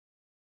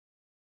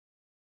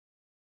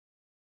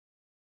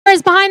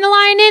is behind the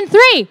line in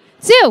 3,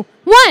 2,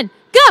 1,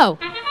 go.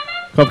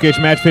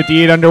 Qualification match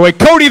 58 underway.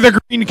 Cody the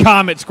Green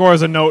Comet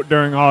scores a note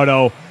during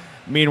auto.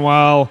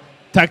 Meanwhile,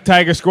 Tech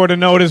Tiger scored a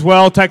note as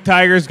well. Tech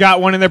Tigers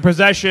got one in their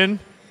possession.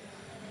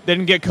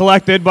 Didn't get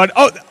collected, but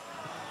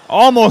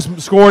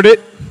almost scored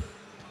it.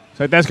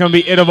 So that's going to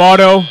be it of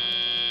auto.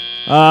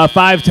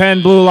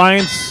 5-10 Blue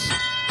Alliance.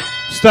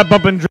 Step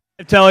up and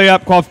drive tally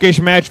up.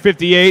 Qualification match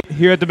 58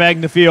 here at the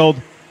Magna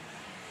field.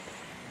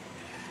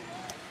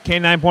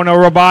 K9.0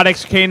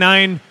 Robotics.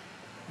 K9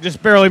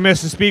 just barely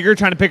missed the speaker,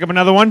 trying to pick up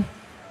another one.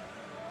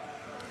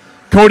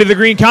 Cody the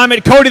Green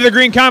Comet. Cody the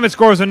Green Comet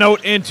scores a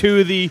note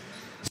into the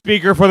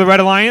speaker for the Red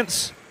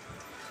Alliance.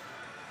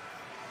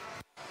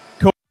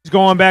 Cody's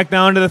going back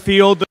down to the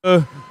field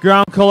to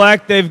ground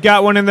collect. They've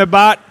got one in their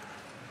bot.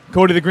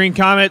 Cody the Green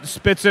Comet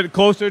spits it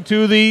closer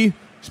to the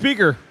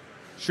speaker.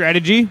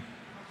 Strategy.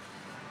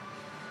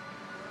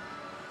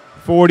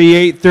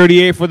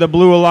 48-38 for the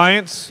Blue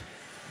Alliance.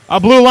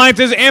 Blue Alliance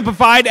is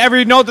amplified.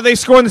 Every note that they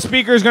score in the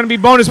speaker is going to be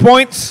bonus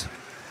points.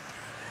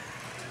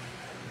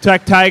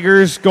 Tech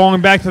Tigers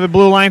going back to the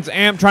Blue Alliance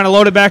amp, trying to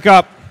load it back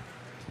up.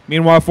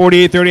 Meanwhile,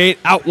 48-38,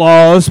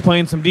 Outlaws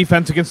playing some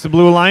defense against the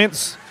Blue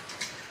Alliance.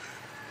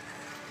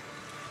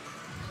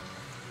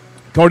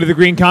 Cody the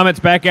Green Comet's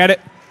back at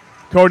it.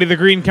 Cody the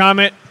Green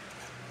Comet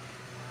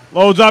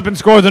loads up and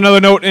scores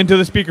another note into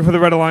the speaker for the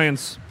Red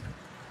Alliance.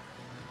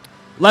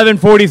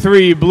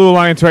 11:43 Blue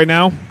Alliance right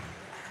now.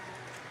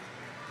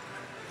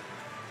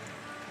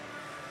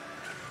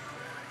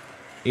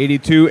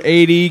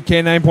 $82.80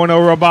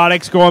 K9.0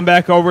 Robotics going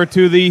back over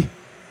to the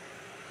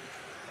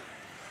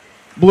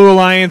Blue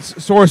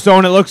Alliance source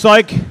zone, it looks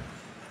like.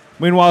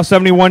 Meanwhile,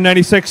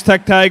 71.96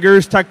 Tech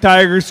Tigers. Tech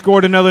Tigers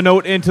scored another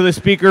note into the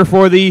speaker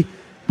for the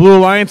Blue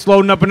Alliance,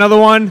 loading up another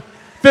one.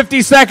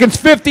 50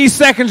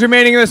 seconds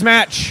remaining in this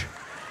match.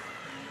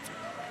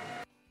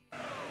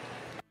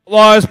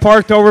 Outlaws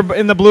parked over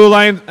in the Blue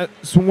Alliance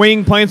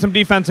swing, playing some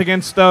defense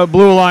against the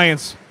Blue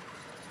Alliance.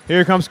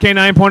 Here comes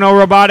K9.0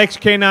 Robotics.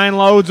 K9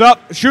 loads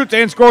up, shoots,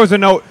 and scores a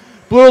note.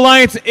 Blue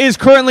Alliance is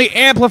currently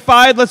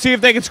amplified. Let's see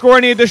if they can score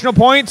any additional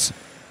points.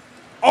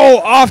 Oh,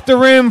 off the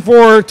rim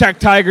for Tech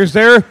Tigers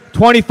there.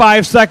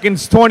 25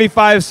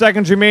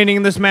 seconds remaining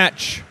in this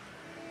match.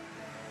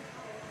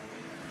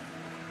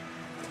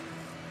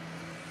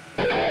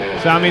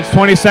 So that means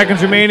 20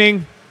 seconds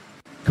remaining.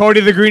 Cody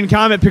the Green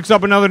Comet picks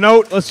up another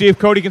note. Let's see if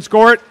Cody can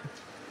score it.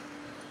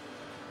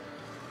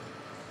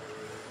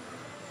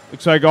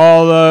 Looks like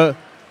all the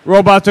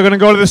robots are going to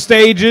go to the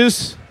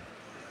stages.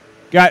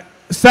 Got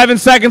 7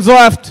 seconds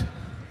left.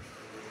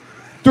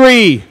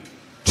 3,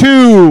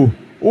 2,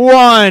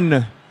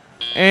 1.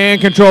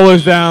 And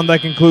controllers down.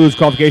 That concludes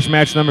qualification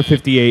match number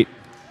 58.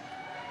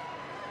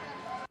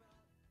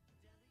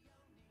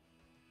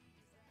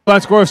 Blue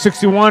line score of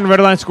 61. Red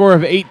line score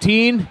of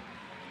 18.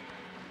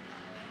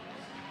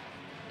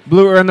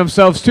 Blue earned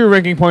themselves 2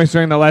 ranking points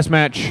during the last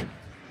match.